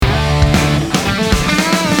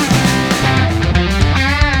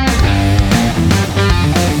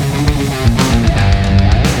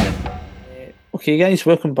Okay, guys,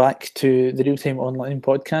 welcome back to the Real Time Online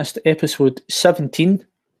Podcast, episode 17.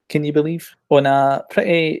 Can you believe? On a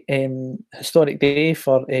pretty historic day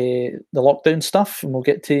for the lockdown stuff, and we'll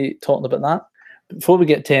get to talking about that. But before we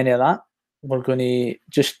get to any of that, we're going to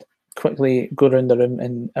just quickly go around the room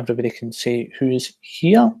and everybody can say who's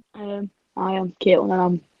here. I am Caitlin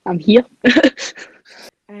and I'm here.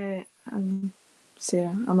 I'm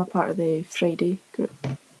Sarah. I'm a part of the Friday group.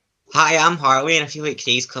 Hi, I'm Harley and I feel like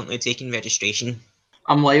today's currently taking registration.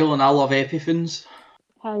 I'm Lyle and I love Epiphones.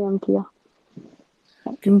 Hi, I'm Kia.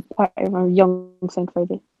 I'm part of our Young Sound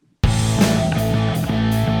Friday.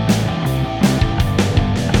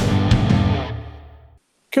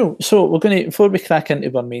 Cool. So we're going to, before we crack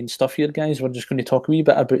into our main stuff here, guys, we're just going to talk a wee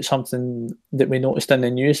bit about something that we noticed in the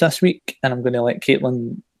news this week, and I'm going to let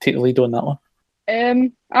Caitlin take the lead on that one.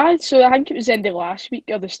 So I think it was the end of last week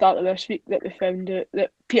or the start of this week that we found out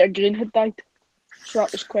that Peter Green had died. So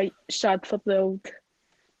that was quite sad for the old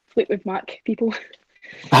Fleetwood Mac people.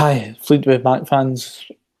 Aye, Fleetwood Mac fans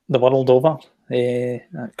the world over.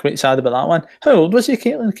 Quite sad about that one. How old was he,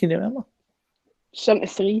 Caitlin? Can you remember?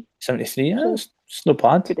 73. 73, yeah, it's not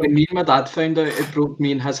bad. When me and my dad found out, it broke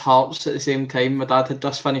me and his hearts at the same time. My dad had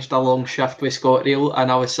just finished a long shift with ScotRail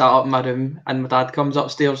and I was sat up in my room and my dad comes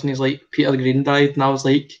upstairs and he's like, Peter Green died, and I was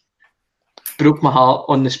like, broke my heart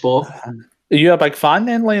on the spot. Are you a big fan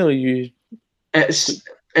then, Lyle?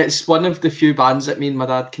 It's one of the few bands that me and my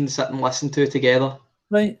dad can sit and listen to together.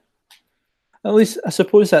 Right. At least I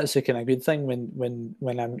suppose that's a kind of good thing when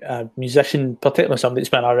a musician, particularly somebody that's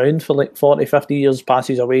been around for like 40, 50 years,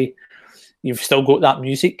 passes away, you've still got that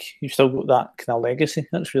music, you've still got that kind of legacy.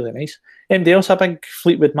 That's really nice. Anybody else a big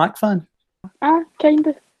Fleetwood Mac fan? Kind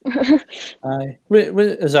of. Aye.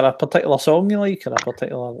 Is there a particular song you like or a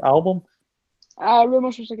particular album?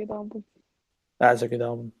 Rumours was a good album. That's a good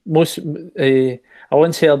album. I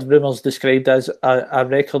once heard Rumours described as a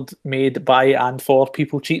record made by and for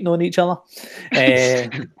people cheating on each other. I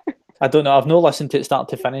don't know. I've not listened to it start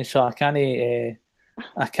to finish, so I can't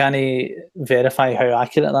verify how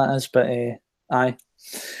accurate that is. But aye,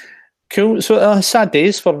 cool. So sad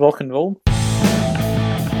days for rock and roll.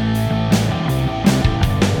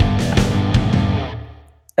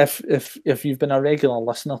 If you've been a regular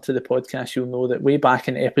listener to the podcast, you'll know that way back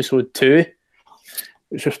in episode 2.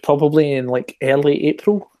 Which was probably in like early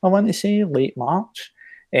April, I want to say, late March.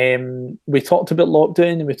 We talked about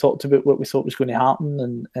lockdown and we talked about what we thought was going to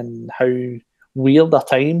happen and how weird a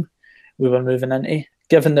time we were moving into,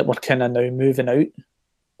 given that we're kind of now moving out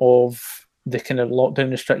of the kind of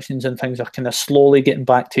lockdown restrictions and things are kind of slowly getting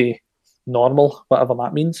back to normal, whatever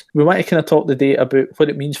that means. We want to kind of talk today about what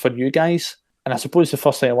it means for you guys. And I suppose the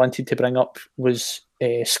first thing I wanted to bring up was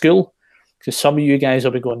school, because some of you guys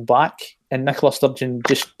will be going back. And Nicola Sturgeon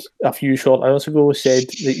just a few short hours ago said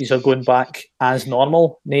that these are going back as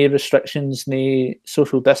normal, no restrictions, no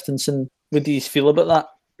social distancing. What do you feel about that?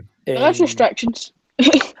 There's restrictions.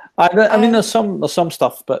 I mean, there's some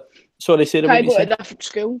stuff, but sorry, Sarah. I go to a different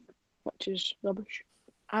school, which is rubbish.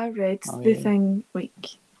 I read the thing like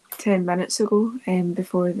 10 minutes ago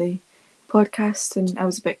before the podcast, and I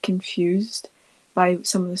was a bit confused by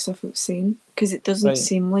some of the stuff it was saying because it doesn't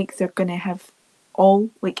seem like they're going to have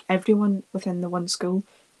everyone within the one school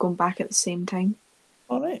going back at the same time.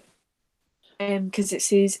 All right. Because it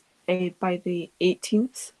says by the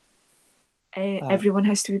 18th, everyone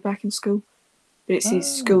has to be back in school, but it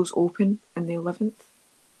says schools open on the 11th.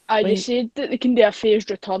 They said that they can do a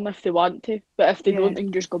phased return if they want to, but if they don't, they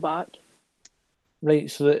can just go back.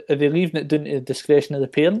 Right, so are they leaving it down to the discretion of the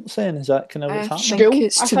parents then? Is that kind of what's happening? I think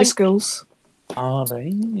it's to the schools. All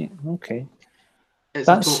right, okay. It's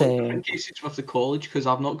a totally different cases with the college because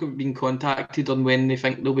I've not been contacted on when they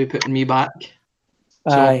think they'll be putting me back.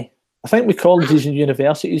 Aye. I think with colleges and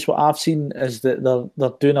universities, what I've seen is that they're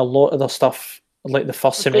doing a lot of their stuff, like the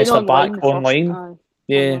first semester back online.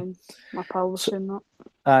 Online. My pal was saying that.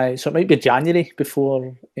 Aye, so it might be January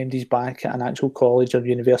before MD's back at an actual college or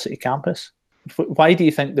university campus. Why do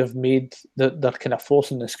you think they've made they're kind of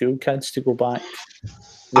forcing the school kids to go back?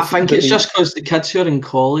 I think it's just because the kids who are in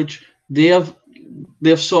college, they've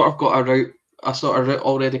sort of got a sort of route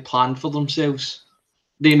already planned for themselves.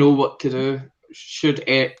 They know what to do should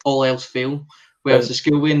all else fail. Whereas the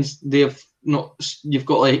school ones, they've not. You've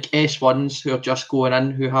got like S1s who are just going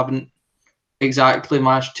in who haven't exactly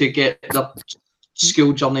managed to get their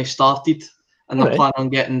school journey started, and they're planning on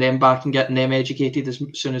getting them back and getting them educated as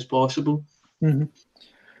soon as possible. Mm-hmm.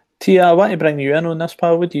 Tia, I want to bring you in on this,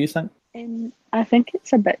 pal. What do you think? I think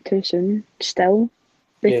it's a bit too soon still,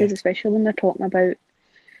 because especially when they're talking about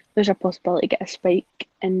there's a possibility to get a spike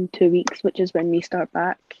in 2 weeks, which is when we start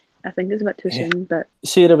back. I think it's a bit too soon, but...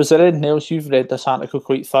 Sarah, was there anything else? You've read this article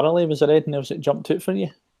quite thoroughly. Was there anything else that jumped out for you?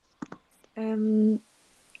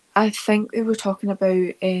 I think they were talking about,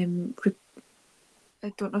 I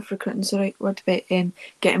don't know if recruiting's the right word, but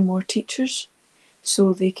getting more teachers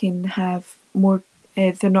so they can have more,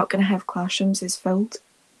 they're not going to have classrooms as filled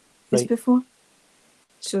as before.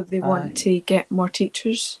 So they want to get more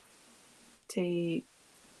teachers to...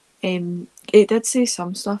 it did say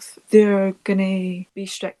some stuff. They're going to be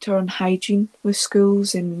stricter on hygiene with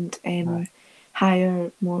schools and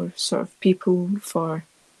hire more sort of people for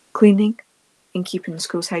cleaning and keeping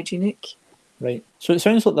schools hygienic. Right. So it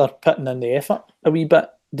sounds like they're putting in the effort a wee bit.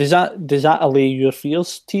 Does that allay your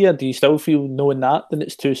fears, Tia? Do you still feel, knowing that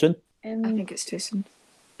it's too soon? I think it's too soon.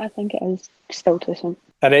 I think it is still too soon.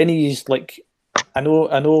 Are any, like, I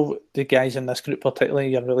know the guys in this group,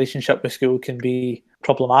 particularly, your relationship with school can be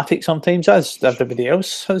problematic sometimes, as everybody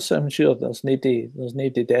else has. I'm sure there's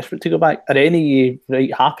nobody desperate to go back. Are any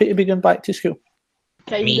right happy to be going back to school?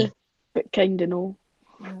 Kinda, but kinda no.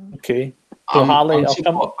 Okay. So Harley,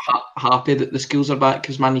 I'm happy that the schools are back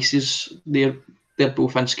because my nieces, they're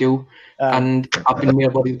both in school, and I've been more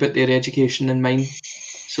worried about their education than mine.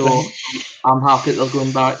 So I'm happy that they're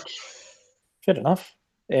going back. Fair enough.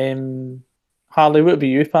 Harley, what about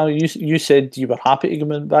you, pal? You said you were happy to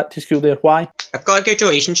go back to school there. Why? I've got a good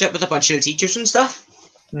relationship with a bunch of the teachers and stuff,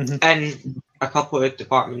 mm-hmm. in a couple of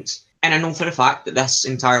departments. And I know for a fact that this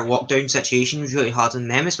entire lockdown situation was really hard on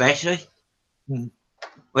them, especially. Mm.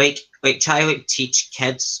 Like try to teach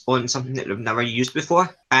kids on something that they've never used before.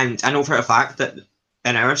 And I know for a fact that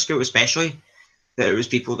in our school especially, that there was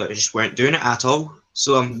people that just weren't doing it at all.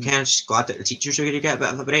 So I'm kind of just glad that the teachers are going to get a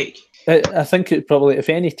bit of a break. I think it probably, if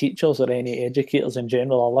any teachers or any educators in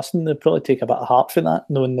general are listening, they'll probably take a bit of heart for that,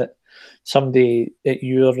 knowing that somebody at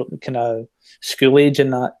your kind of school age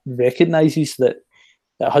and that recognises that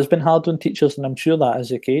it has been hard on teachers, and I'm sure that is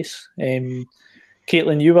the case.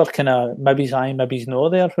 Caitlin, you were kind of maybe's aye, maybe's no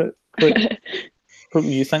there. What were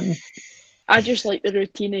you thinking? I just like the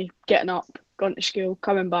routine of getting up, going to school,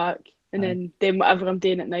 coming back, and then doing whatever I'm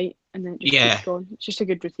doing at night, and then just keep going. It's just a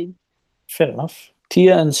good routine. Fair enough.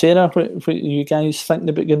 Tia and Sarah, what are you guys thinking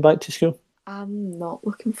about going back to school? I'm not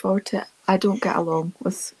looking forward to it. I don't get along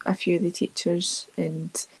with a few of the teachers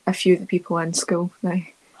and a few of the people in school now.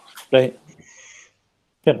 Right.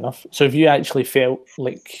 Fair enough. So have you actually felt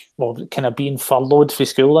like, well, kind of being furloughed for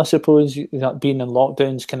school, I suppose, that being in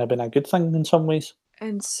lockdown's kind of been a good thing in some ways?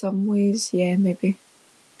 In some ways, yeah, maybe.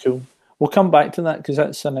 Cool. We'll come back to that because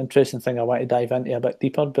that's an interesting thing I want to dive into a bit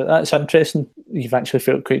deeper, but that's interesting. You've actually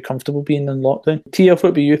felt quite comfortable being in lockdown. Tia, what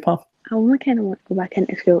about you, pal? I only kind of want to go back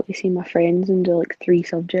into school to see my friends and do like 3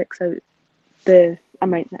 subjects out the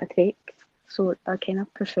amount that I take. So I kind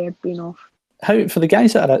of preferred being off. How, for the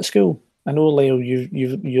guys that are at school, I know, Lyle,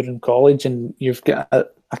 you're in college and you've got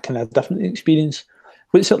a kind of different experience.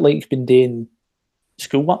 What's it like been doing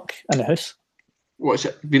schoolwork in the house? What's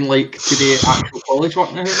it been like to do actual college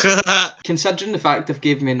work now? Considering the fact they've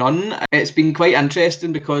gave me none, it's been quite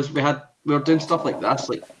interesting because we were doing stuff like this,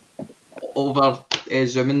 like over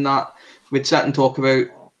Zoom and that. We'd sit and talk about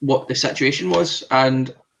what the situation was,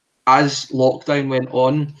 and as lockdown went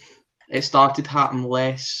on, it started happening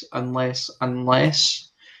less and less and less.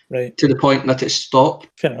 Right. To the point that it stopped.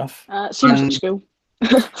 Fair enough. Seems like school.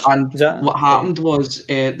 And what happened was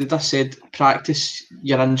they just said practice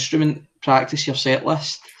your instrument, practice your set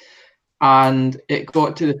list, and it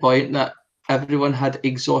got to the point that everyone had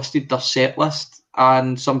exhausted their set list,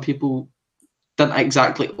 and some people didn't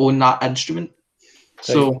exactly own that instrument,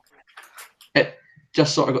 so it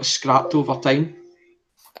just sort of got scrapped over time.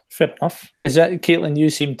 Fair enough. Is that, Caitlin, you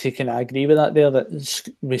seem to kind of agree with that there,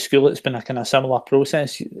 that with school it's been a kind of similar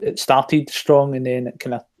process. It started strong and then it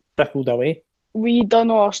kind of trickled away. We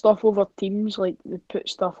done all our stuff over Teams, like we put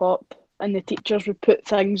stuff up and the teachers would put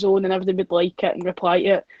things on and everybody would like it and reply to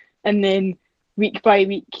it. And then week by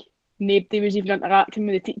week, nobody was even interacting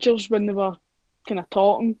with the teachers when they were kind of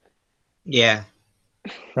talking. Yeah.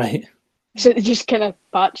 Right. So they just kind of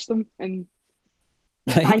patched them, and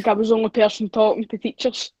I think I was the only person talking to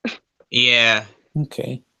teachers. Yeah.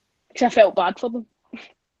 Okay. Because I felt bad for them.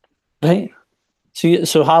 Right.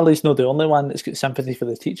 So Harley's not the only one that's got sympathy for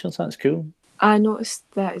the teachers. That's cool. I noticed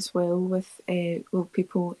that as well with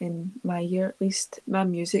people in my year, at least my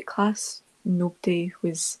music class. Nobody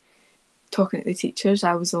was talking to the teachers.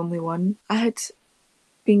 I was the only one. I had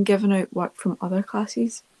been given out work from other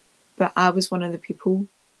classes, but I was one of the people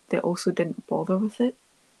that also didn't bother with it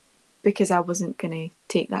because I wasn't going to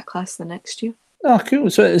take that class the next year. Oh, cool.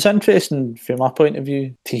 So it's interesting from my point of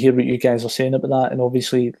view to hear what you guys are saying about that. And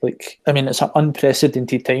obviously, like, I mean, it's an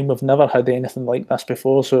unprecedented time. We've never had anything like this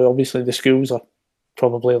before. So obviously the schools are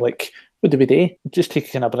probably like, what do we do? Just to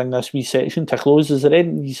kind of bring this wee section to close, is there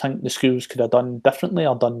anything you think the schools could have done differently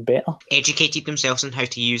or done better? Educated themselves on how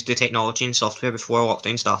to use the technology and software before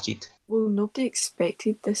lockdown started. Well, nobody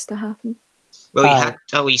expected this to happen. Well, you had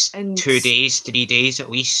at least 2 days, 3 days at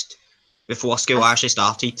least before school actually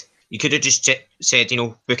started. You could have just said,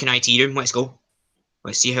 book an IT room, let's go.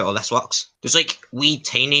 Let's see how all this works. There's like wee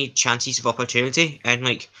tiny chances of opportunity, and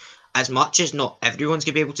like as much as not everyone's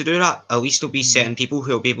going to be able to do that, at least there'll be certain people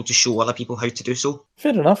who will be able to show other people how to do so.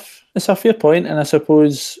 Fair enough. It's a fair point, and I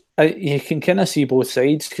suppose you can kind of see both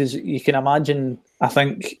sides, because you can imagine, I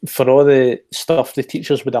think, for all the stuff the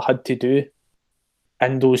teachers would have had to do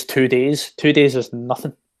in those 2 days is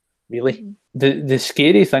nothing, really. The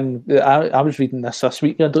scary thing, I was reading this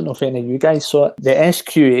week, I don't know if any of you guys saw it, the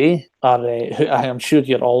SQA are, who I'm sure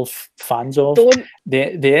you're all fans of, the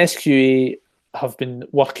SQA have been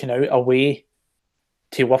working out a way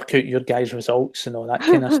to work out your guys' results and all that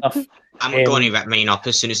kind of stuff. I'm going to rip mine up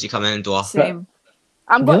as soon as you come in the door. Same.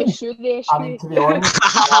 I'm going to sue the SQA. I mean, to be honest,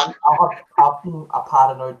 I've been a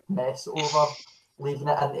paranoid mess over leaving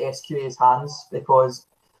it in the SQA's hands, because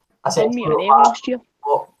essentially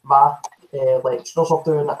what my lecturers are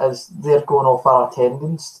doing is they're going off our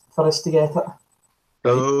attendance for us to get it.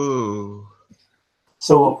 Oh.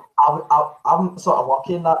 So I'm sort of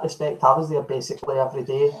lucky in that respect. I was there basically every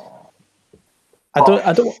day. I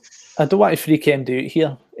don't want to freak MD out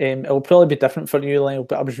here. It'll probably be different for you, Lyle,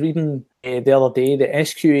 but I was reading the other day the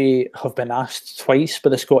SQA have been asked twice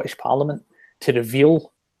by the Scottish Parliament to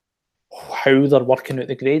reveal how they're working out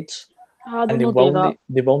the grades, and they will not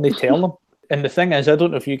tell them. And the thing is, I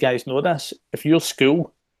don't know if you guys know this, if your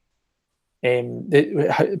school,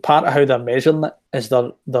 part of how they're measuring it is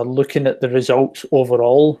they're looking at the results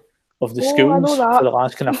overall of the schools for the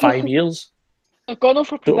last kind of 5 years. I've gone off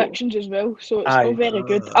for predictions as well, so it's not very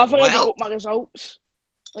good. I've already got my results.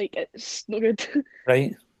 Like, it's not good.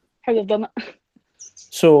 Right. How they've done it.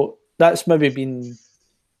 So that's maybe been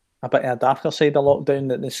a bit of a darker side of lockdown,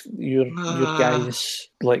 that your guys'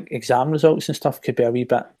 like exam results and stuff could be a wee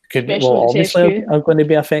bit obviously are going to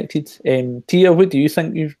be affected. Tia, what do you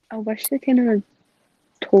think? I wish they kind of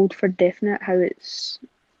told for definite how it's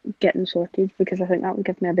getting sorted, because I think that would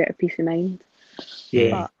give me a better peace of mind.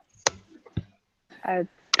 Yeah. But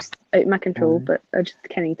it's out of my control, but I just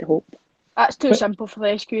kind of need to hope. That's too simple for the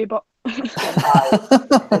SQA, but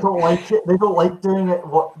they don't like it. They don't like doing it.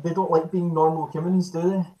 They don't like being normal humans, do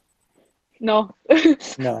they? No.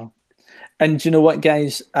 No. And do you know what,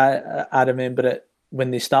 guys? I remember it when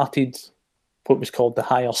they started what was called the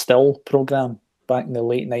Higher Still programme back in the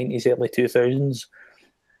late 90s, early 2000s.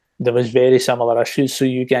 There was very similar issues. So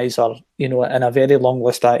you guys are, in a very long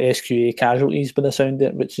list of SQA casualties by the sound of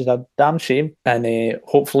it, which is a damn shame. And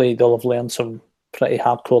hopefully they'll have learned some pretty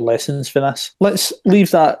hardcore lessons for this. Let's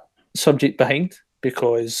leave that subject behind,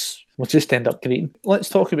 because we'll just end up greeting. Let's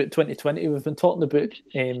talk about 2020. We've been talking about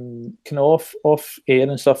kind of off air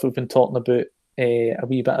and stuff. We've been talking about a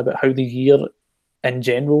wee bit about how the year in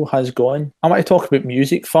general has gone. I want to talk about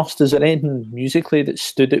music first. Is there anything musically that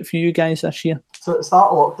stood out for you guys this year? So at the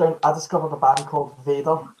start of lockdown, I discovered a band called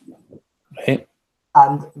Vader. Right.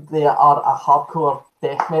 And they are a hardcore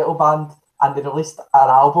death metal band, and they released an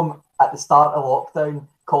album at the start of lockdown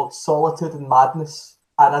called Solitude and Madness.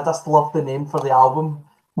 And I just love the name for the album.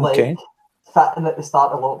 Okay. Fitting at the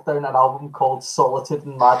start of lockdown, an album called Solitude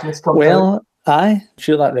and Madness comes out. Well, I'm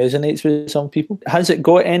sure that resonates with some people. Has it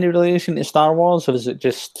got any relation to Star Wars, or is it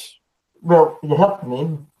just... Well, you heard the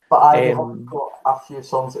name, but I have got a few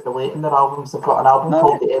songs that relate in their albums. They've got an album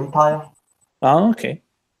called The Empire. Oh, okay.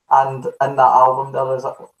 And in that album, there is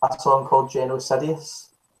a song called Genocidious.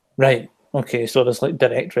 Right. Okay, so there's like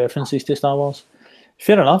direct references to Star Wars.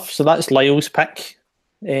 Fair enough. So that's Lyle's pick,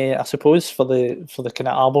 I suppose, for the kind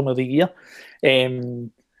of album of the year.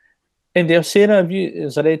 And there, Sarah,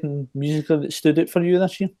 is there anything musical that stood out for you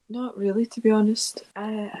this year? Not really, to be honest.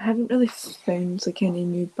 I haven't really found like any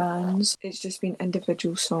new bands. It's just been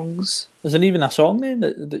individual songs. Is there even a song then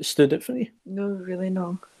that stood out for you? No, really,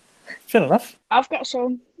 no. Fair enough. I've got a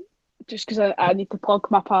song, just because I need to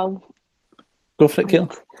plug my pal. Go for it,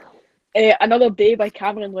 Caleb. Another Day by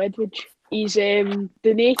Cameron Ledwidge. He's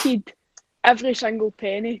donated every single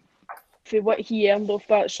penny for what he earned off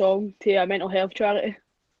that song to a mental health charity.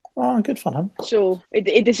 Oh, good for him. So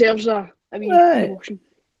he deserves a promotion.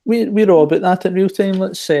 We're all about that at Real Time.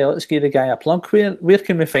 Let's give the guy a plug. Where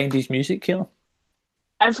can we find his music, Caleb?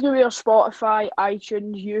 Everywhere: Spotify,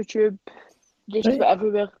 iTunes, YouTube, Just about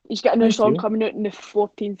everywhere. He's got a new song coming out on the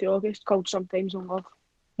 14th of August called Sometimes on Love.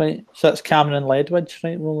 Right, so that's Cameron Ledwidge,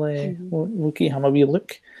 right? We'll give him a wee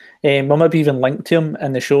look. We'll maybe even link to him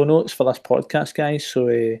in the show notes for this podcast, guys, so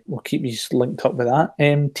we'll keep you linked up with that.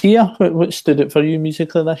 Tia, what stood out for you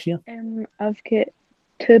musically this year? I've got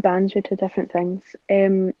two bands with two different things.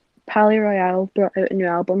 Pally Royale brought out a new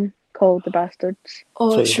album called The Bastards.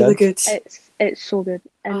 Oh, it's really good. It's so good.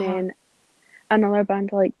 And then another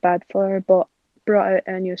band like Bad Flower brought out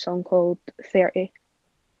a new song called 30.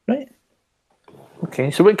 Right.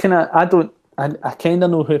 Okay, so what kind of... I kind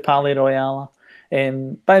of know who Pally Royale are.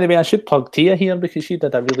 By the way, I should plug Tia here because she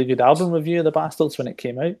did a really good album review of The Bastards when it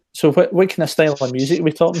came out. So what kind of style of music are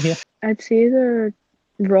we talking here? I'd say they're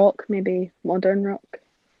rock, maybe modern rock.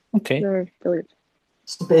 Okay. They're really good.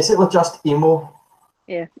 So basically just emo.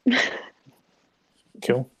 Yeah.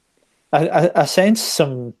 Cool. I sense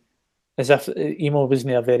some... as if emo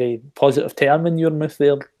wasn't a very positive term in your mouth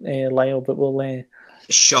there, Lyle, but we'll...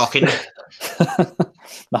 Shocking.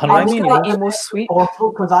 I mean, emo sweet.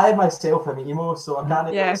 Because I myself am emo, so I can't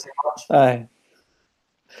even say much.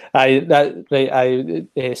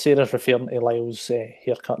 Sarah's referring to Lyle's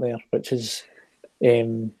haircut there, which is...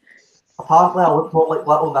 Apparently I look more like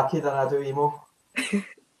Little Nicky than I do emo.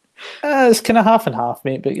 It's kind of half and half,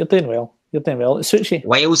 mate, but you're doing well. It suits you.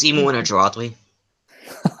 Lyle's emo in a Gerardly.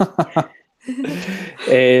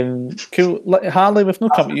 Cool. Harley, we've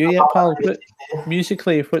not come to you yet, pal. But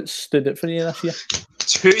musically, what stood out for you this year?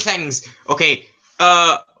 Two things. Okay.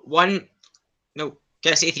 One. No.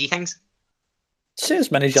 Can I say three things? Say as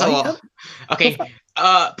many as you like. Okay.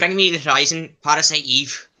 Bring Me the Horizon, Parasite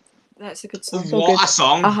Eve. That's a good song. What a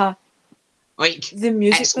song. Like, the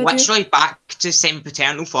music it's video. literally back to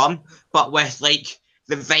sempiternal form, but with like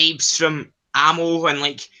the vibes from Amo and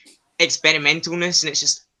like experimentalness, and it's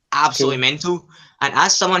just absolutely mental. And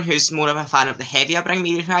as someone who's more of a fan of the heavier Bring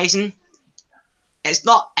Me the Horizon, it's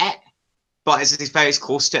not it, but it's about as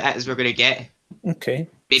close to it as we're going to get. Okay.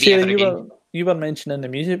 Maybe Sarah, you were mentioning the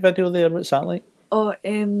music video there. What's that like? Oh,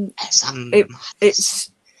 it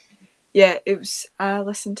was. I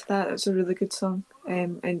listened to that. It was a really good song,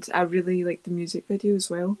 and I really like the music video as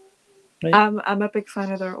well. Right. I'm a big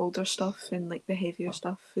fan of their older stuff and like the heavier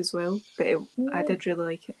stuff as well. But I did really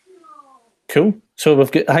like it. Cool. So I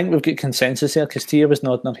think we've got consensus there because Tia was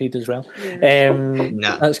nodding her head as well. Yeah.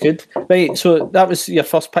 No. That's good. Right. So that was your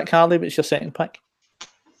first pick, Harley. What's your second pick?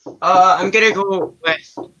 I'm gonna go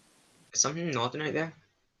with something nodding out there.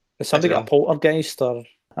 Has somebody got a poltergeist or?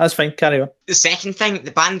 That's fine. Carry on. The second thing,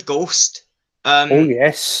 the band Ghost. Oh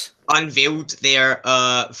yes. Unveiled their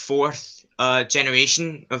fourth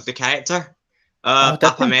generation of the character,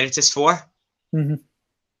 Papa Emeritus 4. Mm-hmm.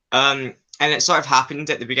 And it sort of happened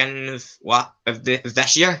at the beginning of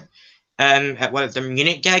this year, at one of their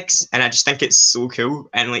Munich gigs, and I just think it's so cool.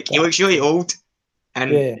 And like he looks really old,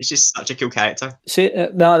 and it's just such a cool character.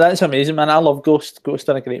 No, that's amazing, man. I love Ghost. Ghost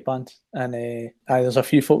are a great band, and there's a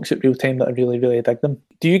few folks at Real Time that I really, really dig them.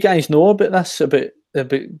 Do you guys know about this? About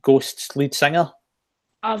Ghost's lead singer?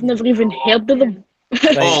 I've never even heard of them.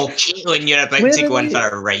 Right. Oh, Caitlin, you're about to go in for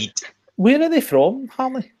a ride. Where are they from,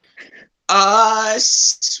 Harley?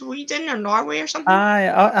 Sweden or Norway or something.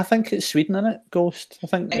 I think it's Sweden, isn't it? Ghost. I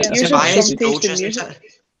think it's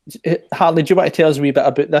Harley, do you want to tell us a wee bit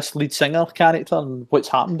about this lead singer character and what's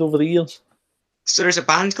happened over the years? So there's a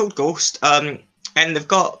band called Ghost, and they've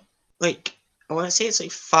got like I want to say it's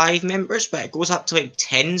like 5 members, but it goes up to like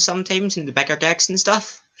 10 sometimes in the bigger gigs and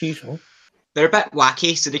stuff. Usual. They're a bit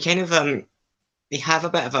wacky, so they kind of they have a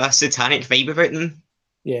bit of a satanic vibe about them.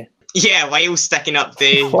 Yeah. Yeah, while sticking up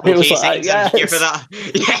the signs, I'm here for that.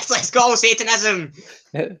 Yes, let's go, Satanism!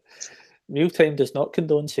 Real Time does not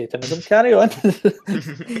condone Satanism. Carry on.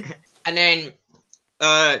 And then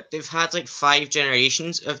they've had like 5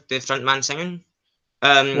 generations of the frontman singing.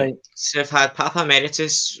 Right. So they've had Papa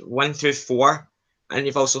Emeritus 1 through 4, and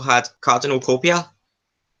they've also had Cardinal Copia.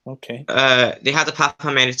 Okay. They had the Papa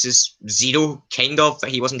Emeritus 0, kind of,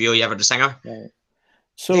 but he wasn't really ever the singer. Right.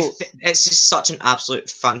 So it's just such an absolute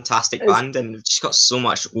fantastic band, and they've just got so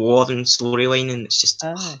much lore and storyline, and it's just.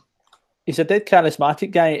 He's a dead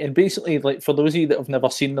charismatic guy, and basically, like for those of you that have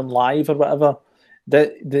never seen them live or whatever,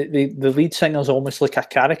 the lead singer's almost like a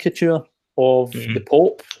caricature of the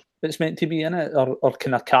Pope that's meant to be in it, or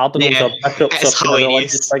kind of cardinals or bishops or kind of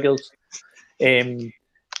religious figures. And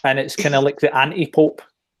it's kind of like the anti-Pope.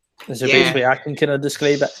 Is the best way I can kind of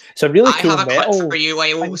describe it. It's a really cool metal. I have a clip for you,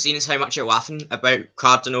 Lyle, seeing as how much you're laughing about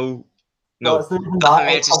Cardinal. It's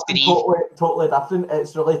totally different.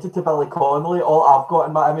 It's related to Billy Connolly. All I've got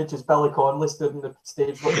in my image is Billy Connolly stood on the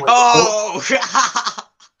stage. Oh!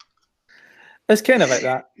 It's kind of like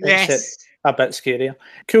that. Yes. a bit scarier.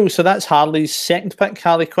 Cool, so that's Harley's second pick.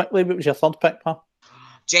 Harley, quickly, what was your third pick, pal?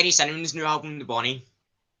 Jerry Cinnamon's new album, The Bonnie.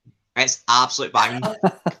 It's absolute banging.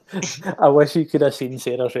 I wish you could have seen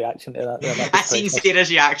Sarah's reaction to that. I seen Sarah's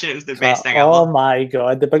reaction. It was the best thing Oh ever. my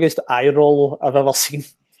god, the biggest eye roll I've ever seen.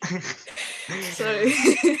 Sorry.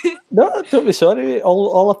 No, don't be sorry.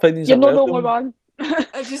 All opinions You're are not the welcome. only one.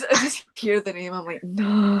 I just hear the name. I'm like,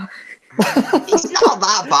 no. He's not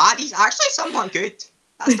that bad. He's actually somewhat good.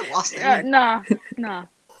 That's the worst thing. Nah.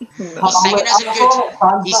 His singing isn't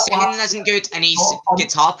good. His singing isn't good, and his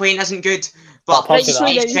guitar playing isn't good. But Apart his from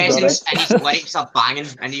that, stage presence and his lyrics are banging,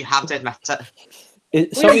 and you have to admit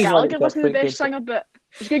it. Some of his Liam lyrics Gallagher are wasn't the quite best good. singer, but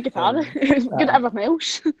he's good guitar. He's good at everything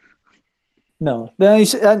else. No,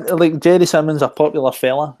 like Jerry Simmons, a popular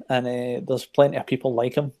fella, and there's plenty of people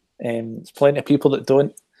like him. There's plenty of people that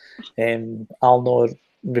don't. I'll not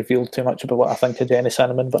reveal too much about what I think of Jerry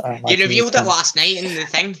Cinnamon, but You revealed it last night in the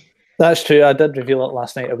thing. That's true. I did reveal it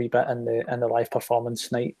last night a wee bit in the live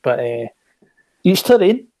performance night, but each to their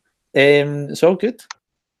own. It's all good.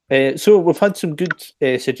 So we've had some good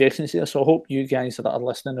suggestions here. So I hope you guys that are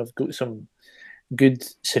listening have got some good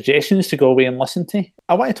suggestions to go away and listen to.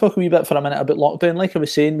 I want to talk a wee bit for a minute about lockdown. Like I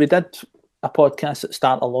was saying, we did a podcast at the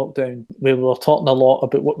start of lockdown where we were talking a lot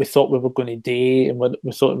about what we thought we were going to do and what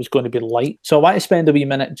we thought it was going to be like. So I want to spend a wee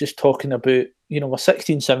minute just talking about, we're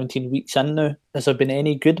 16, 17 weeks in now. Has there been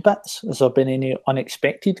any good bits? Has there been any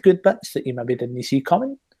unexpected good bits that you maybe didn't see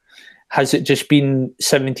coming? Has it just been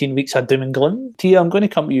 17 weeks of doom and gloom? Tia, I'm going to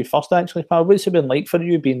come to you first, actually, pal. What's it been like for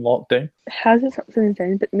you being locked down? Has its ups and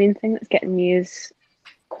downs, but the main thing that's getting me is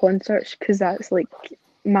concerts, because that's like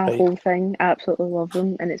my whole thing. I absolutely love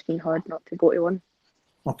them, and it's been hard not to go to one.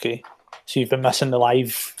 Okay. So you've been missing the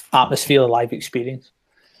live atmosphere, the live experience.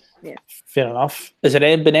 Yeah. Fair enough. Has there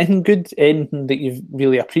been anything good, anything that you've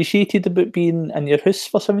really appreciated about being in your house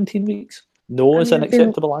for 17 weeks? No is an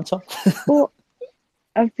acceptable answer. Well,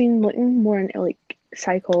 I've been looking more into like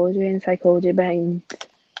psychology behind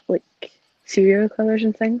like serial killers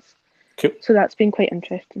and things. Cool. So that's been quite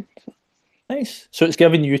interesting. Nice. So it's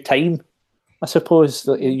given you time, I suppose.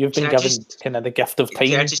 That you've been given kind of the gift of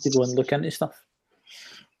time to go and look into stuff.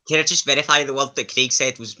 Can I just verify the word that Craig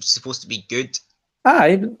said was supposed to be good?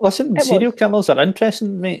 Aye, listen, serial killers are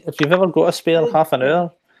interesting, mate. If you've ever got a spare half an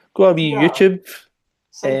hour, go a wee YouTube.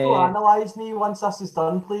 Psychoanalyse me once this is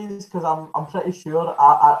done, please, because I'm pretty sure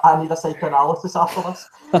I need a psychoanalysis after this.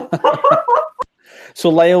 So,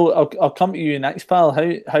 Lyle, I'll come to you next, pal.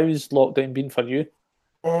 How's lockdown been for you?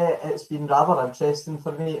 It's been rather interesting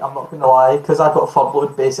for me, I'm not going to lie, because I got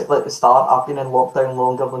furloughed basically at the start. I've been in lockdown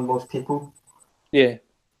longer than most people. Yeah.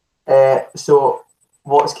 So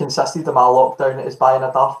what's consisted of my lockdown is buying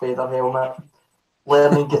a Darth Vader helmet,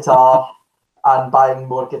 learning guitar, and buying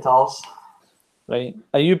more guitars. Right.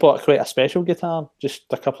 You bought quite a special guitar just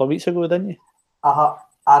a couple of weeks ago, didn't you?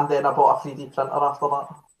 And then I bought a 3D printer after that.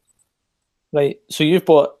 Right. So you've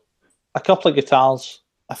bought a couple of guitars,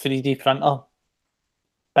 a 3D printer,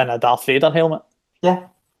 and a Darth Vader helmet? Yeah.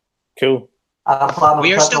 Cool. And I'm planning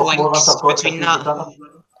We're still links between that.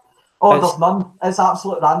 Oh, there's none. It's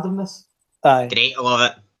absolute randomness. Aye. Great, I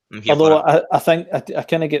love it. Although I think I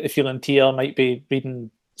kind of get the feeling Tia might be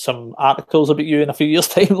reading some articles about you in a few years'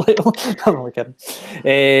 time. I'm only kidding.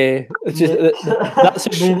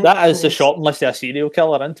 That is the shopping list of a serial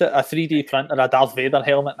killer, isn't it? A 3D printer, a Darth Vader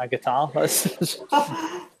helmet, and a guitar. I'm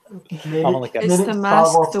only kidding. It's the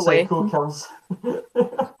mask, the weapon.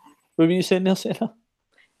 What were you saying there, Sarah?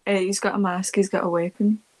 He's got a mask, he's got a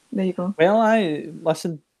weapon. There you go. Well,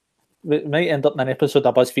 listen, we might end up in an episode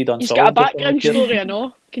of BuzzFeed Unsolved. He's got a background story, I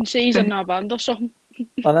know. Can say he's in a band or something.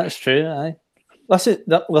 Oh, that's true, aye. Listen,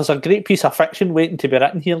 there's a great piece of fiction waiting to be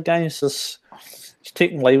written here, guys. Just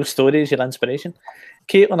taking Lyle's story as your inspiration.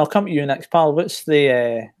 Caitlin, I'll come to you next, pal. What's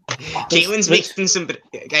the... Caitlin's making some...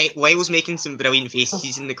 Lyle's making some brilliant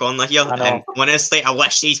faces in the corner here. And honestly, I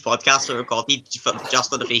wish these podcasts were recorded just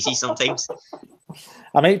for the faces sometimes.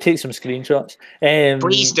 I might take some screenshots.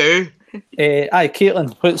 Please do. Aye,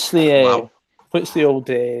 Caitlin, what's the old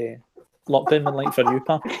lockdown been like for you,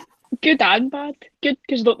 pal? Good and bad. Good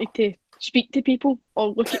because you don't need to speak to people or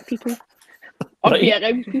look at people or be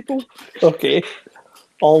around people. Okay.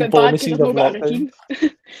 All but bonuses of lockdown.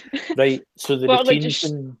 Right, so the routine's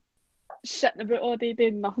been... sitting about all day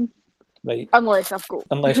doing nothing. Right. Unless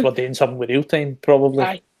we're doing something with real time, probably.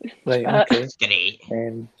 Aye. Right, okay.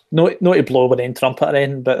 Great. Not to blow with any trumpet or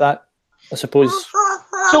anything, but that, I suppose...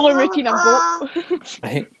 Solo routine and vote.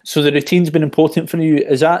 Right. So the routine's been important for you.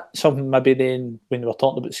 Is that something maybe then, when we were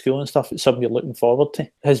talking about school and stuff, it's something you're looking forward to?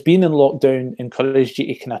 Has being in lockdown encouraged you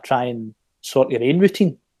to kind of try and sort your own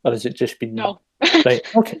routine? Or has it just been... No. Right,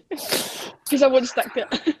 okay. Because I won't stick to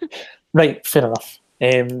it. Right, fair enough.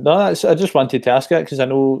 No, I just wanted to ask that because I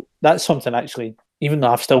know that's something actually, even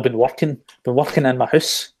though I've still been working in my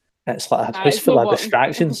house, it's like a house full of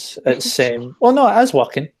distractions. It's, well, no, it is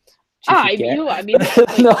working. But you know what I mean?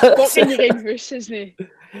 Like, No, working your own house, isn't it?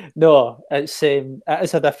 No, it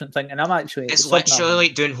is a different thing, and I'm actually. It's literally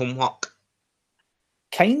like doing homework.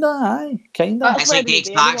 Kinda. That's It's why like the they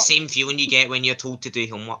do exact homework. same feeling you get when you're told to do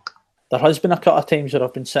homework. There has been a couple of times where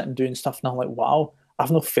I've been sitting doing stuff, and I'm like, wow,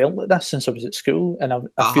 I've not felt like this since I was at school, and I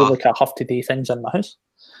feel like I have to do things in my house.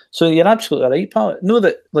 So you're absolutely right, pal. Know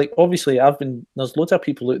that, like, obviously, there's loads of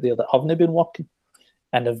people out there that haven't been working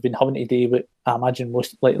and have been having to do what I imagine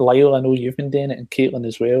most, like Lyle, I know you've been doing it, and Caitlin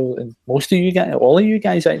as well, and most of you guys, all of you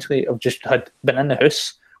guys actually have just been in the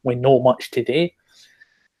house with no much to do.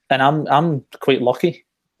 And I'm quite lucky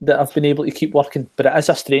that I've been able to keep working, but it is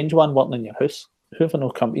a strange one working in your house. Who have I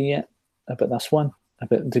not come to yet about this one?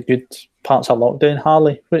 About the good parts of lockdown,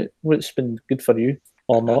 Harley? What's been good for you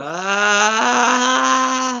or not?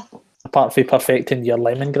 Apart from perfecting your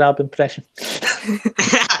lemon grab impression.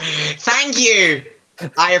 Thank you.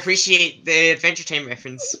 I appreciate the Adventure Time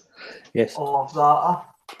reference. Yes. I love that.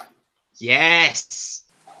 Yes.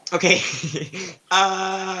 Okay.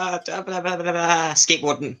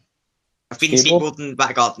 Skateboarding. I've been skateboarding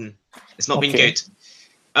back garden. It's not been good.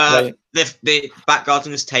 Right. The back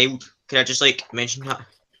garden is tiled. Can I just mention that?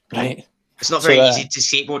 Right. It's not very easy to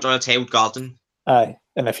skateboard on a tiled garden. Aye.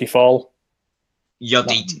 And if you fall, you're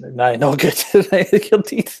dead. No, not good. You're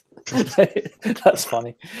dead. That's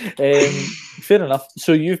funny. Fair enough.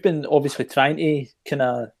 So you've been obviously trying to kind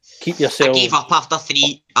of keep yourself. I gave up after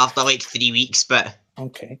 3 weeks, but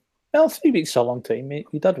okay. Well, 3 weeks is a long time, mate.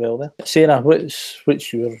 You did well there. Sarah,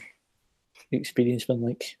 what's your experience been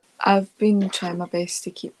like? I've been trying my best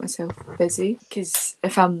to keep myself busy, because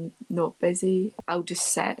if I'm not busy, I'll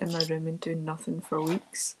just sit in my room and do nothing for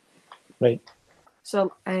weeks. Right.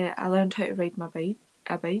 So I learned how to ride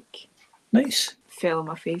a bike. Nice. Fell on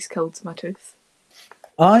my face, killed my tooth.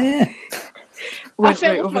 Oh yeah. Went I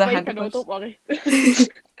fell right off over my the bike, I know, handlebars. don't worry.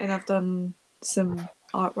 And I've done some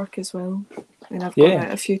artwork as well, and I've gone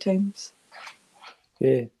out a few times.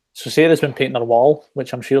 Yeah. So Sarah's been painting her wall,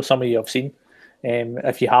 which I'm sure some of you have seen.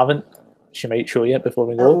 If you haven't, she might show you it before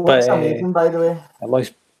we go. It looks amazing, by the way.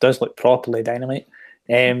 It does look properly dynamite.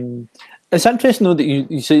 It's interesting though that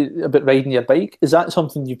you say about riding your bike. Is that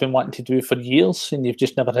something you've been wanting to do for years and you've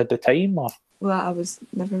just never had the time? Or? Well, I was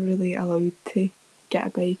never really allowed to get a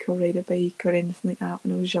bike or ride a bike or anything like that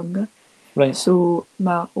when I was younger. Right. So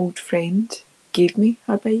my old friend gave me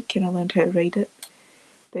her bike and I learned how to ride it.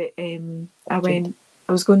 But I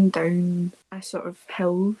was going down a sort of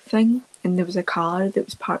hill thing, and there was a car that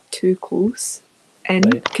was parked too close in,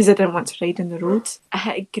 because I didn't want to ride in the road. I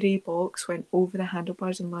hit a grey box, went over the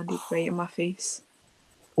handlebars and landed right in my face.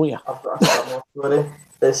 Oh yeah. I've got a similar story,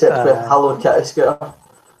 except for Hello Kitty scooter.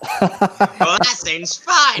 Oh, that sounds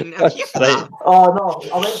fine. I'm here for that. Oh no,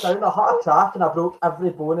 I went down, I hit a crack and I broke every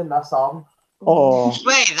bone in this arm. Oh,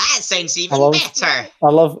 wait, that sounds even better. I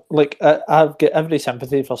love, I've got every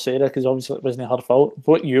sympathy for Sarah because obviously it wasn't her fault.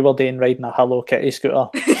 What you were doing riding a Hello Kitty scooter.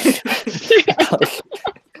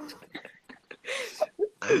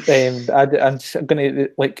 I'm just gonna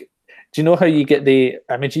do you know how you get the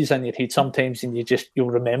images in your head sometimes and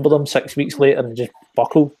you'll remember them 6 weeks later and just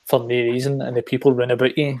buckle for no reason, and the people round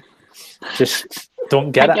about you just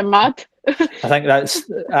don't get it. You're mad. I think that's.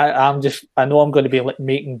 I know I'm going to be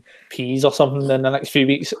making peas or something in the next few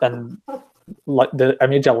weeks, and the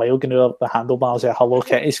image of Lyle going over the handlebars of a Hello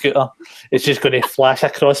Kitty scooter, it's just going to flash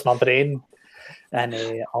across my brain, and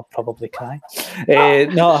I'll probably cry.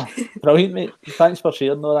 No, brilliant, mate. Thanks for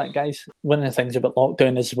sharing all that, guys. One of the things about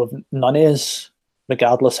lockdown is none of us,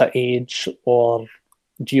 regardless of age or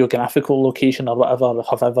geographical location or whatever,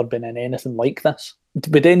 have ever been in anything like this.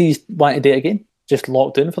 Would any want to do it again? Just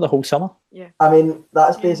locked in for the whole summer? Yeah. I mean,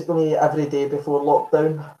 that's basically every day before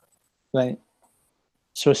lockdown. Right.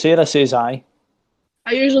 So Sarah says aye.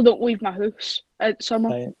 I usually don't leave my house at summer.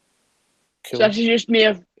 Right. Cool. So this is just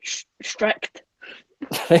me strict.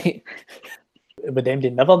 Right. Would them be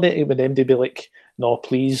like, no,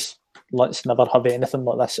 please, let's never have anything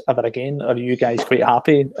like this ever again? Or are you guys quite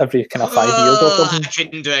happy every kind of 5 years or something? I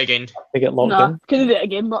couldn't do it again. They get locked in? Couldn't do it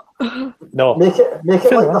again, but no. Make it like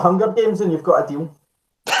the Hunger Games and you've got a deal.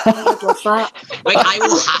 What's that? Like I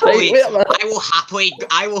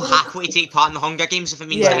will happily take part in the Hunger Games if it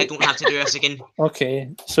means I don't have to do this again. Okay,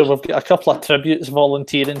 so we've got a couple of tributes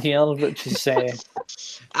volunteering here, which is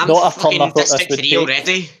I'm not a fucking turn I thought this District would 3 take.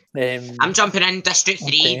 already. I'm jumping in District 3,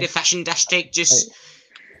 okay. the fishing district. Just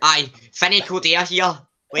aye, Finny Codea here.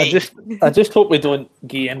 I just hope we don't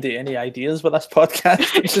give MD any ideas with this podcast.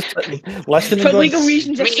 It's just listening. For legal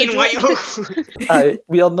reasons,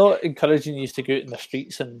 we are not encouraging you to go out in the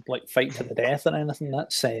streets and like fight to the death or anything.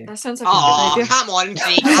 That sounds like a good idea. Come on,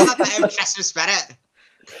 Craig. Have a bit of Christmas spirit.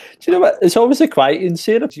 Do you know what? It's always the quiet in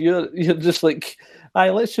Sarah. You're just like,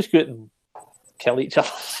 aye, let's just go out and kill each other.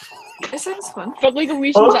 It sounds fun. For legal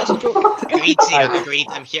reasons, that's a joke. Agreed.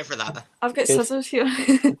 I'm here for that. I've got scissors here.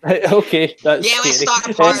 Okay, that's let's scary. start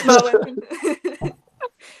a part.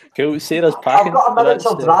 Cool. Sarah's packing. I've got a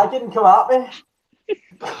miniature dragon. Come at me.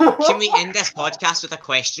 Can we end this podcast with a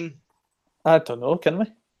question? I don't know. Can we?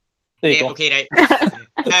 There you go. Okay, right.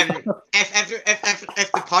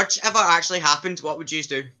 If the purge ever actually happened, what would you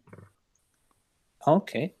do?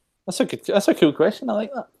 Okay, that's a cool question. I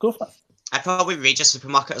like that. Go for it. I'd probably raid a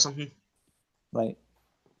supermarket or something. Right.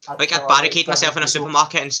 Like I'd barricade myself in a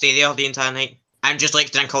supermarket and stay there the entire night and just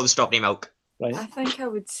like drink all the strawberry milk. Right. I think I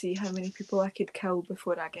would see how many people I could kill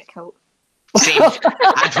before I get killed. Same.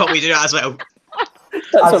 I'd probably do that as well.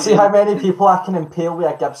 I'd see how many people I can impale with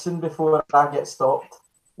a Gibson before I get stopped.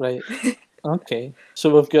 Right. Okay.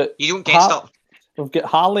 So we've got. You don't get stopped. We've got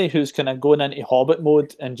Harley, who's kind of going into Hobbit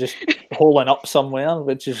mode and just holing up somewhere,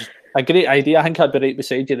 which is a great idea. I think I'd be right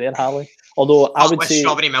beside you there, Harley. Although I would say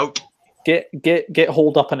strawberry milk. Get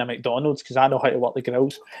holed up in a McDonald's because I know how to work the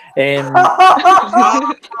grills.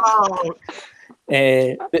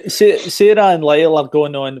 Sarah and Lyle are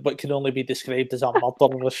going on what can only be described as a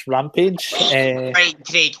murderous rampage. Right,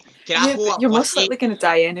 Craig. You're most likely going to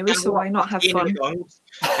die anyway, so why not have fun?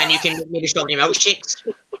 And you can make the strawberry milkshakes.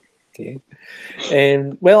 Okay.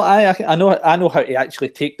 Well, I know how to actually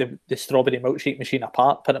take the strawberry milkshake machine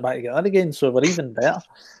apart, put it back together again, so we're even better.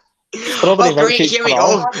 Strawberry great, here we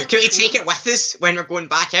go. Can we take it with us when we're going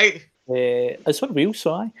back out? It's on wheels,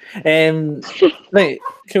 so right,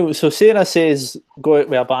 cool. So Sarah says go out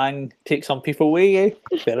with a bang, take some people with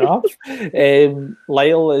you. Fair enough.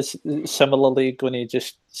 Lyle is similarly going to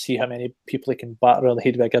just see how many people he can batter on the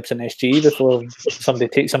head with a Gibson SG before somebody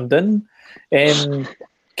takes him down.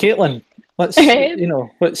 Caitlin,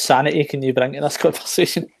 what sanity can you bring to this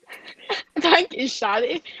conversation? I think it's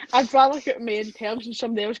sanity. I'd rather get my own terms than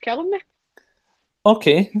somebody else killing me.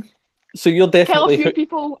 Okay. So you're definitely... Kill a few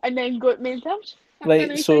people and then go at main terms.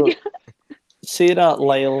 Right, so Sarah,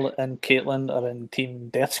 Lyle and Caitlin are in Team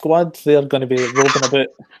Death Squad. They're going to be roving about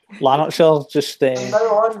Lanarkshire, just...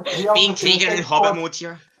 being Krieger in Hobbit mode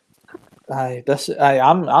here. I'm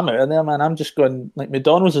out of there, man. I'm just going... Like,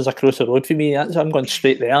 McDonald's is across the road for me. I'm going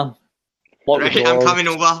straight there. Right, I'm coming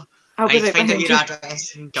over. I'll be right find out behind your you.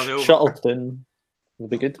 address and come over. Shuttle down. Will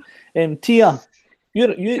be good. Tia,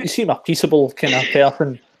 you seem a peaceable kind of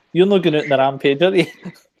person. You're not going out in the rampage, are you?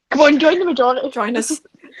 Come on, join the majority. Join us.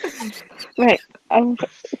 Right, I've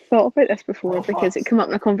thought about this before because it came up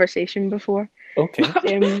in a conversation before. Okay.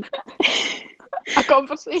 A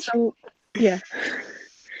conversation. So, yeah.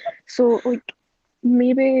 So, like,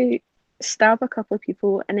 maybe stab a couple of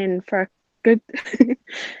people and then for a good,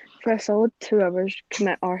 for a solid 2 hours,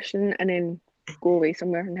 commit arson and then go away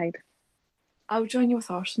somewhere and hide. I'll join you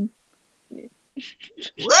with arson. Woo!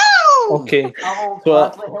 Okay. I will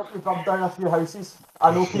gladly help you burn down a few houses.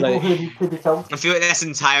 I know people who need to be killed. I feel like this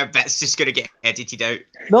entire bit's just going to get edited out.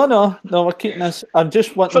 No, we're keeping this. I'm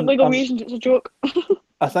just wanting... For legal reasons, it's a joke.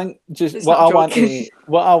 I think just It's what not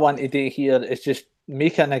I want to do here is just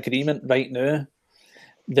make an agreement right now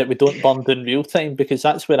that we don't burn down real time, because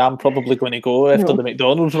that's where I'm probably going to go after the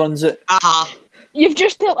McDonald's runs it. You've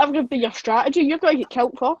just told everybody your strategy. You're going to get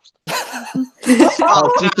killed first.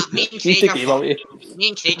 Me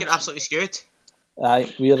and Craig are absolutely screwed.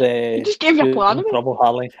 Aye, we're You just gave your plan away. trouble,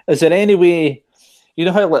 Harley. Is there any way, you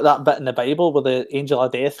know how like that bit in the Bible where the angel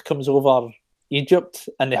of death comes over Egypt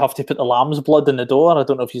and they have to put the lamb's blood in the door? I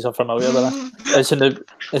don't know if you're familiar with it.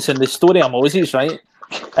 It's in the story of Moses, right?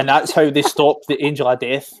 And that's how they stop the angel of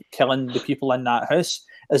death killing the people in that house.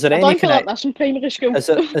 Is there any kind of this in primary school? Is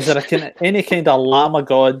there any kind of Lamb of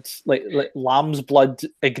God, like lamb's blood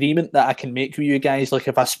agreement that I can make with you guys? Like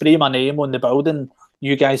if I spray my name on the building,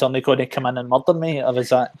 you guys are not going to come in and murder me, or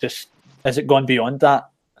is it gone beyond that?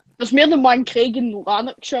 There's more than one Craig in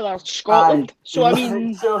Lanarkshire or Scotland, so I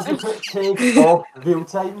mean. Sure, you put Craig off real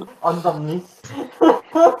time underneath.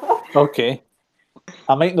 Okay.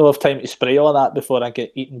 I might not have time to spray all that before I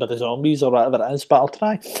get eaten by the zombies or whatever it is, but I'll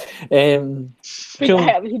try. Cool.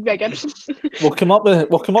 We'll come up with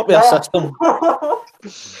a system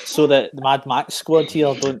so that the Mad Max squad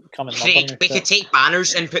here don't come and murder me. We could take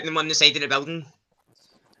banners and put them on the side of the building.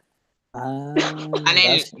 And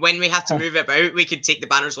then when we have to move about, we could take the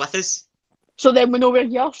banners with us. So then we know we're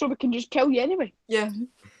here, so we can just kill you anyway. Yeah.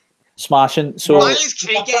 Smashing. So why is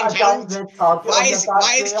Craig getting killed? Why is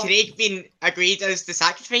Craig being agreed as the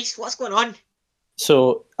sacrifice? What's going on?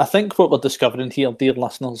 So I think what we're discovering here, dear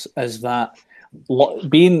listeners, is that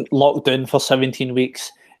being locked down for 17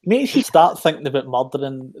 weeks makes you start thinking about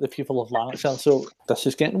murdering the people of Lanarkshire. So this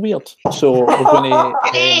is getting weird. So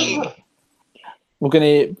we're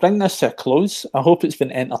going to bring this to a close. I hope it's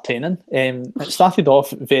been entertaining. It started off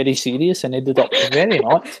very serious and ended up very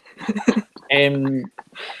not.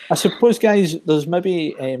 I suppose, guys, there's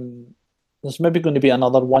maybe going to be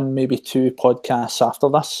another one, maybe two podcasts after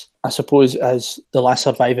this. I suppose as the last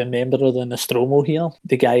surviving member of the Nostromo here,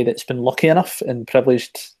 the guy that's been lucky enough and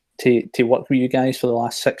privileged to work with you guys for the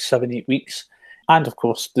last 6, 7, 8 weeks, and of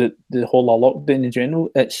course the whole lockdown in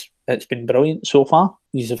general, it's been brilliant so far.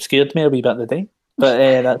 You have scared me a wee bit today,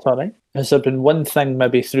 but that's all right. Has there been one thing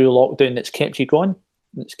maybe through lockdown that's kept you going,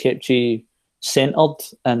 that's kept you centred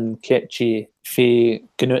and kept you from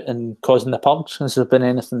going out and causing the purge? Has there been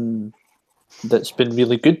anything that's been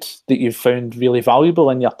really good that you've found really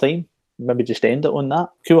valuable in your time? Maybe just end it on that.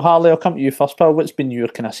 Cool, Harley, I'll come to you first, pal. What's been your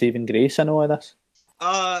kind of saving grace in all of this?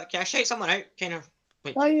 Can I shout someone out? Kind of.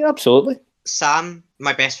 Aye, absolutely. Sam,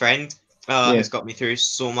 my best friend, has got me through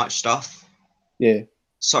so much stuff. Yeah.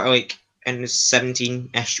 Sort of like in the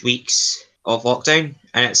 17-ish weeks of lockdown,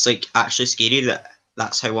 and it's like actually scary that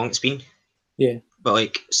that's how long it's been. Yeah. But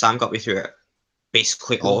like Sam got me through it,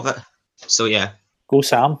 basically all of it. So yeah. Go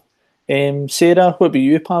Sam. Sarah, what about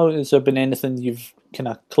you, pal? Has there been anything you've kind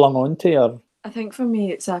of clung on to? Or? I think for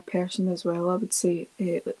me it's a person as well. I would say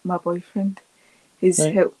my boyfriend. He's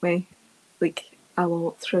helped me like a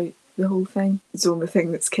lot throughout the whole thing. It's the only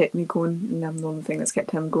thing that's kept me going, and I'm the only thing that's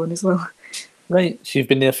kept him going as well. Right, so you've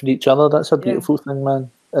been there for each other. That's a beautiful thing,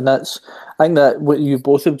 man. And I think that what you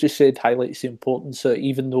both have just said highlights the importance that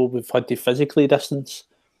even though we've had to physically distance,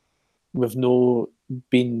 we've no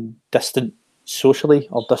been distant socially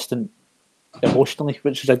or distant emotionally,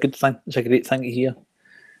 which is a good thing. It's a great thing to hear.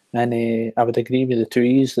 And I would agree with the two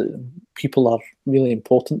E's that people are really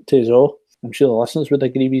important to us all. I'm sure the listeners would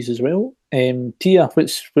agree with us as well. Tia,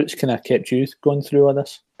 what's kind of kept you going through all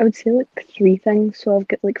this? I would say like 3 things. So I've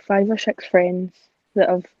got like 5 or 6 friends that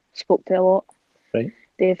I've spoke to a lot. Right.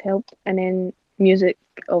 They've helped. And then music,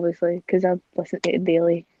 obviously, because I listen to it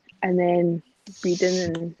daily. And then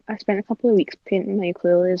reading, and I spent a couple of weeks painting my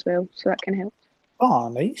ukulele as well, so that can help. Oh,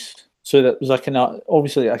 nice. So that was a kind of,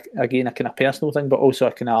 obviously, again, a kind of personal thing, but also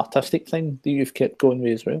a kind of artistic thing that you've kept going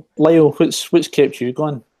with as well. Lyle, what's kept you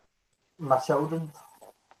going? My children.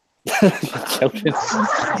 Children.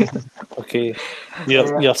 Okay.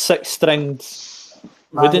 Your 6-stringed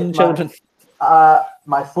wooden children?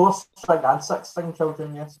 My 4-string and 6-string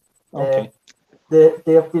children, yes. Okay.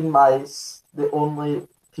 They have been the only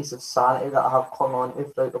piece of sanity that I have clung on to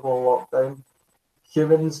throughout the whole lockdown.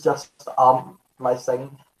 Humans just aren't my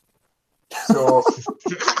thing. So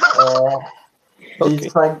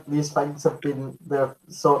these things have been, they've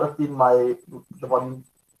sort of been the one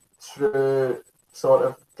true sort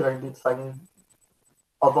of grounded thing,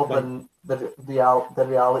 other than the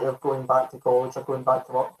reality of going back to college or going back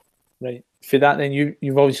to work. Right. For that, then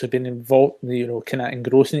you've obviously been involved, kind of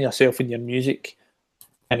engrossing yourself in your music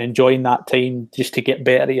and enjoying that time just to get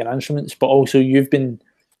better at your instruments. But also, you've been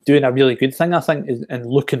doing a really good thing, I think, and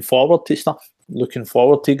looking forward to stuff, looking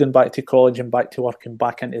forward to going back to college and back to work and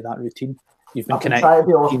back into that routine. You've been connected. Trying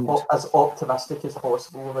to be as optimistic as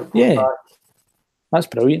possible about going back. That's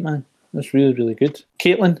brilliant, man. That's really, really good.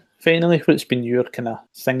 Caitlin, finally, what's been your kind of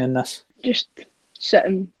thing in this? Just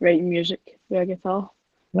sitting, writing music with a guitar.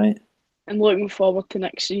 Right. And looking forward to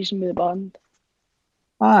next season with the band.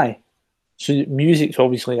 Aye. So music's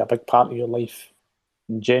obviously a big part of your life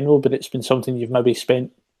in general, but it's been something you've maybe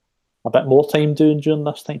spent a bit more time doing during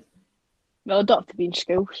this time. Well, I don't have to be in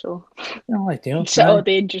school, so I do. Sit all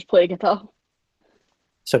day and just play guitar.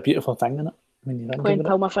 It's a beautiful thing, isn't it? When you think play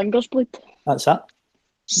until my fingers bleed. That's it.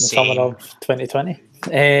 The summer of 2020.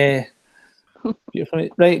 Beautiful.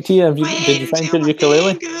 Right, Tia, did you find your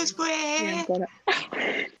ukulele? Yeah, I've got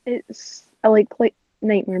it. I like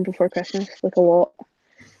Nightmare Before Christmas like a lot.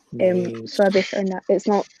 So I basically that. It's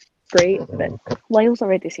not great, but Lyle's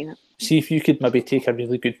already seen it. See if you could maybe take a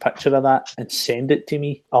really good picture of that and send it to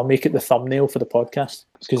me. I'll make it the thumbnail for the podcast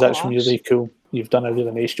because that's really cool. You've done a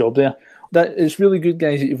really nice job there. That is really good,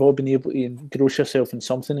 guys, that you've all been able to engross yourself in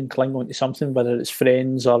something and cling on to something, whether it's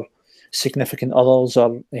friends or significant others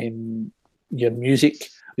or your music,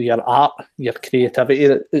 your art, your creativity.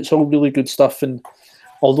 It's all really good stuff. And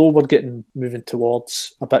although we're moving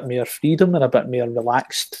towards a bit more freedom and a bit more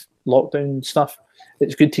relaxed lockdown stuff,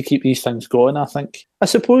 it's good to keep these things going, I think. I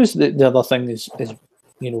suppose the other thing is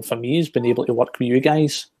for me, is being able to work with you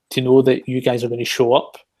guys to know that you guys are going to show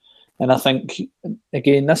up. And I think,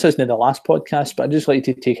 again, this isn't the last podcast, but I'd just like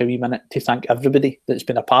to take a wee minute to thank everybody that's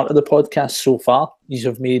been a part of the podcast so far. You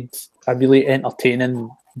have made a really entertaining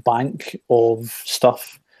bank of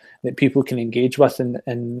stuff that people can engage with in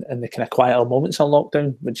the kind of quieter moments of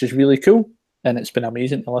lockdown, which is really cool. And it's been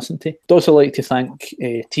amazing to listen to. I'd also like to thank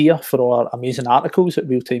Tia for all our amazing articles at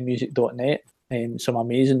realtimemusic.net. Some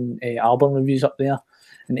amazing album reviews up there.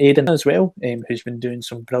 And Aidan as well, who's been doing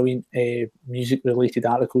some brilliant music-related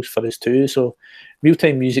articles for us too. So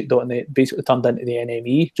realtimemusic.net basically turned into the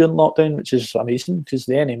NME during lockdown, which is amazing because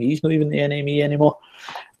the NME is not even the NME anymore.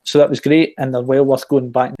 So that was great, and they're well worth going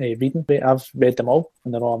back and reading. I've read them all,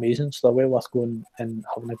 and they're all amazing, so they're well worth going and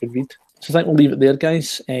having a good read. So I think we'll leave it there,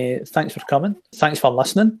 guys. Thanks for coming. Thanks for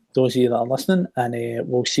listening, those of you that are listening, and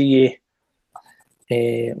we'll see you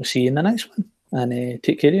in the next one. And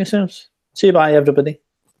take care of yourselves. Say bye, everybody.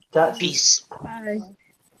 Peace. Bye.